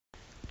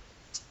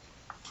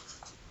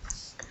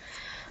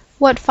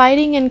What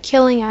fighting and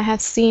killing I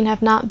have seen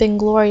have not been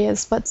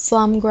glorious, but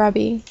slum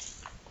grubby.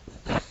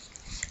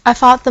 I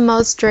fought the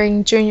most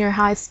during junior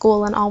high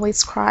school and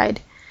always cried.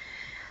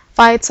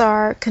 Fights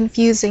are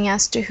confusing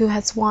as to who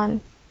has won.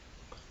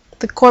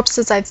 The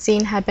corpses I've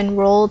seen have been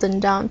rolled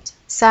and dumped,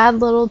 sad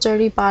little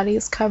dirty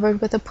bodies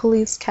covered with a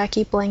police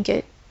khaki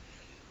blanket.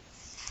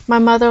 My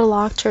mother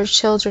locked her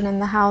children in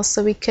the house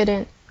so we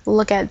couldn't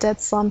look at dead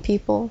slum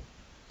people.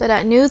 But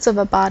at news of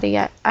a body,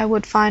 I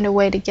would find a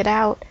way to get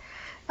out.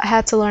 I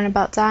had to learn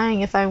about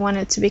dying if I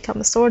wanted to become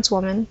a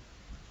swordswoman.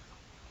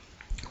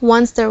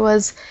 Once there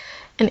was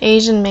an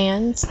Asian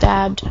man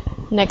stabbed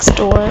next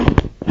door,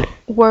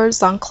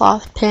 words on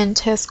cloth pinned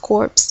to his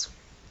corpse.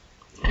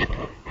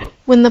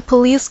 When the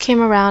police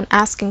came around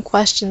asking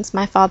questions,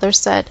 my father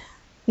said,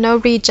 "No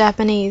read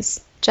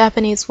Japanese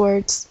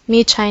words,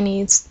 me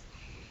Chinese."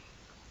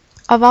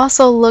 I've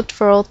also looked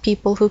for old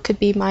people who could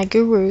be my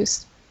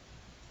gurus.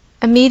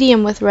 A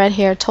medium with red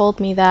hair told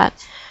me that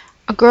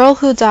a girl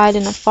who died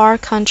in a far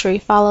country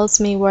follows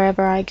me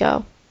wherever I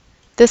go.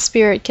 This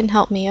spirit can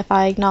help me if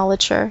I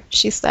acknowledge her,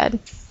 she said.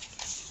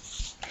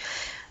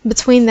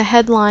 Between the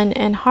headline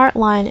and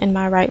heartline in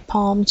my right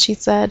palm, she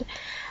said,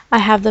 I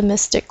have the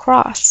mystic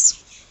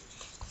cross.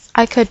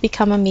 I could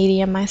become a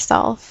medium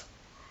myself.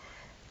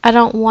 I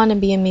don't want to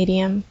be a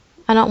medium.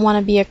 I don't want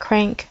to be a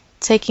crank,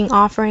 taking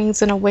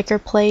offerings in a wicker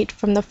plate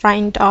from the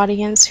frightened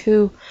audience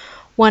who,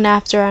 one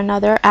after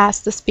another,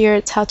 ask the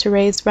spirits how to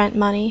raise rent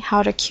money,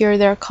 how to cure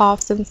their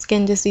coughs and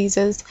skin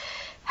diseases,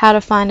 how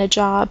to find a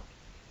job.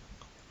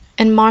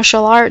 And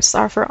martial arts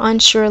are for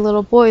unsure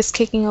little boys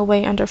kicking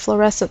away under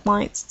fluorescent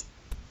lights.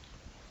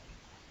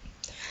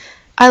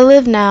 I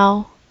live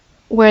now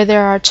where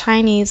there are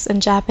Chinese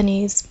and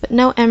Japanese, but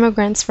no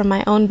immigrants from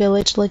my own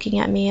village looking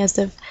at me as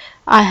if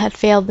I had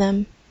failed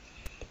them.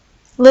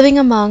 Living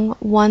among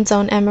one's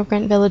own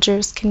immigrant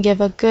villagers can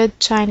give a good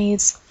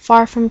Chinese,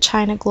 far from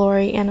China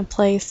glory and a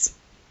place.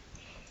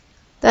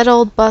 That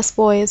old bus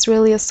boy is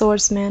really a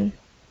swordsman,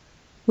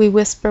 we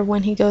whisper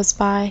when he goes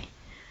by.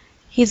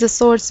 He's a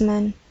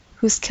swordsman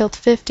who's killed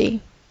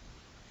 50.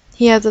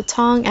 He has a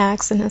tong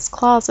axe in his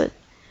closet.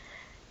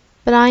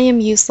 But I am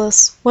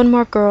useless, one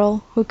more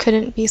girl who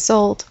couldn't be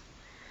sold.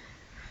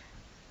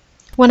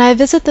 When I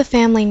visit the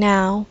family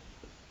now,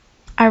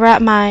 I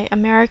wrap my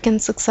American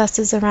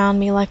successes around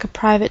me like a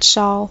private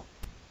shawl.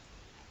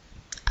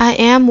 I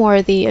am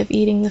worthy of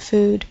eating the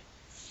food.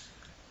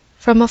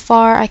 From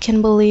afar I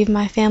can believe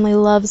my family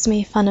loves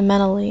me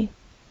fundamentally.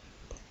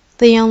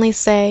 They only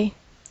say,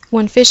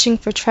 when fishing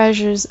for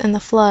treasures in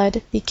the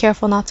flood, be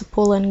careful not to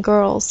pull in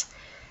girls,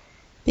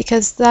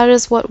 because that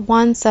is what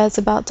one says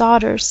about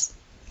daughters.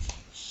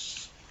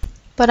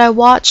 But I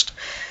watched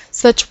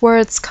such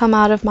words come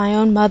out of my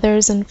own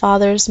mother's and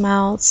father's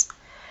mouths.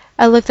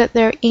 I looked at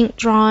their ink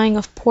drawing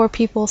of poor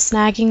people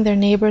snagging their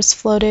neighbors'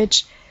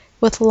 floatage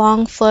with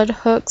long flood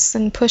hooks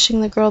and pushing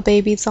the girl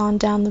babies on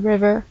down the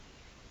river.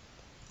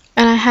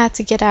 And I had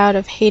to get out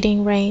of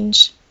hating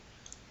range.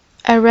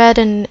 I read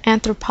in an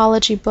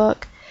anthropology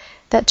book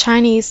that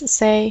Chinese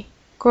say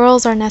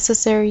girls are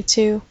necessary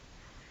too.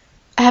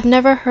 I have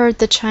never heard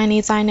the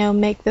Chinese I know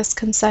make this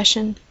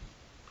concession.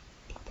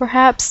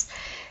 Perhaps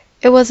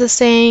it was a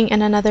saying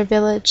in another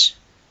village.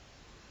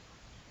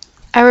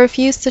 I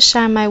refuse to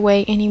shine my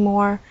way any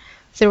more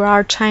through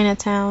our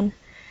Chinatown,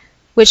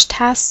 which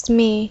tasks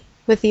me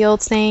with the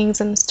old sayings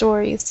and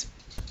stories.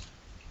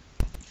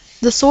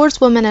 The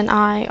swordswoman and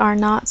I are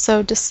not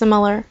so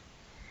dissimilar.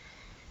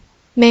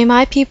 May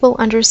my people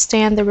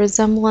understand the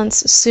resemblance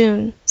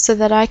soon, so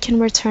that I can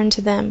return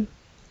to them.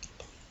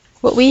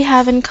 What we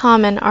have in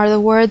common are the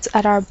words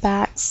at our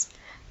backs,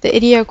 the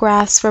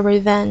ideographs for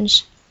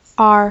revenge,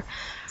 are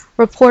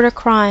report a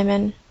crime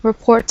and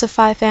report to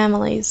 5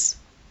 families.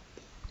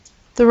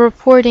 The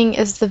reporting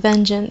is the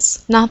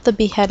vengeance, not the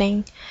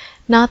beheading,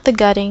 not the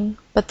gutting,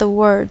 but the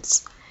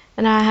words.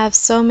 And I have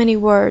so many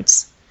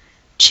words,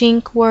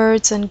 chink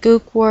words and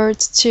gook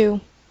words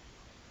too,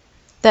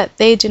 that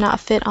they do not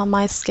fit on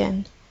my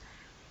skin.